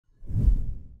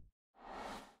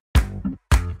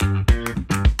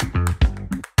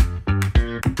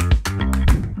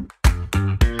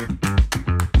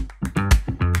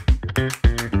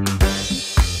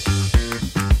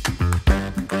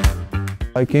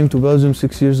I came to Belgium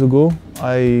 6 years ago.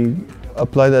 I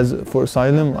applied for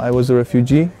asylum. I was a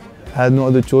refugee. I had no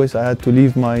other choice. I had to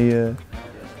leave my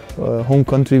home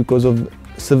country because of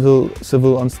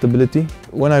civil instability.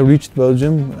 When I reached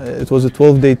Belgium, it was a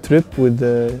 12-day trip with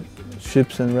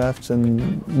ships and rafts and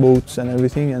boats and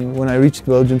everything. And when I reached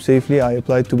Belgium safely, I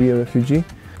applied to be a refugee.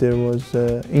 There was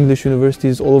English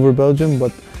universities all over Belgium,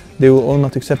 but they were all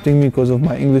not accepting me because of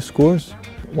my English scores.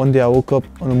 One day I woke up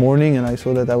in the morning and I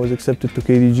saw that I was accepted to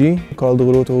KDG, Karl de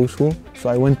Grote Hogeschool. So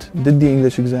I did the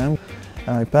English exam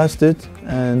and I passed it,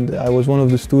 and I was one of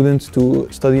the students to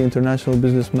study international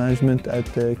business management at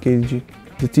KDG.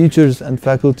 The teachers and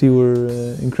faculty were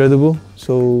incredible,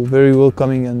 so very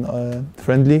welcoming and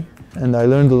friendly, and I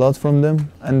learned a lot from them.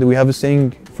 And we have a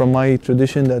saying from my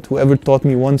tradition that whoever taught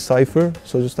me one cipher,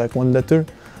 so just like one letter,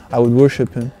 I would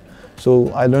worship him. So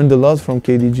I learned a lot from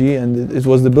KDG, and it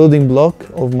was the building block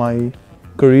of my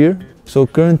career. So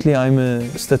currently I'm a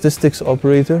statistics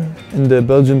operator in the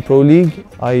Belgian Pro League.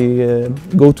 I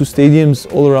go to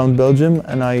stadiums all around Belgium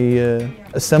and I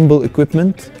assemble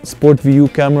equipment, sport VU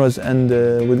cameras and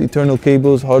with eternal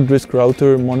cables, hard disk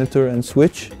router, monitor and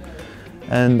switch.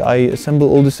 And I assemble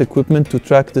all this equipment to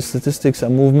track the statistics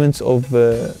and movements of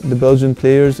the Belgian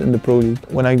players in the Pro League.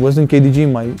 When I was in KDG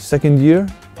my second year,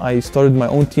 I started my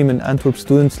own team in Antwerp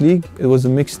Students League. It was a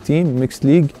mixed team, mixed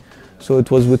league. So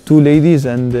it was with 2 ladies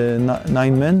and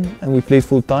 9 men, and we played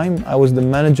full time. I was the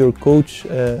manager, coach,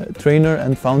 trainer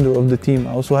and founder of the team.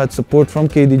 I also had support from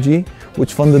KDG,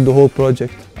 which funded the whole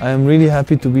project. I am really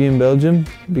happy to be in Belgium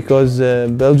because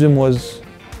Belgium was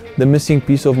the missing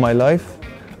piece of my life.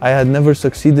 I had never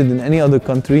succeeded in any other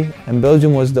country, and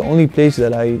Belgium was the only place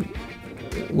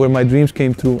where my dreams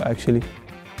came true, actually.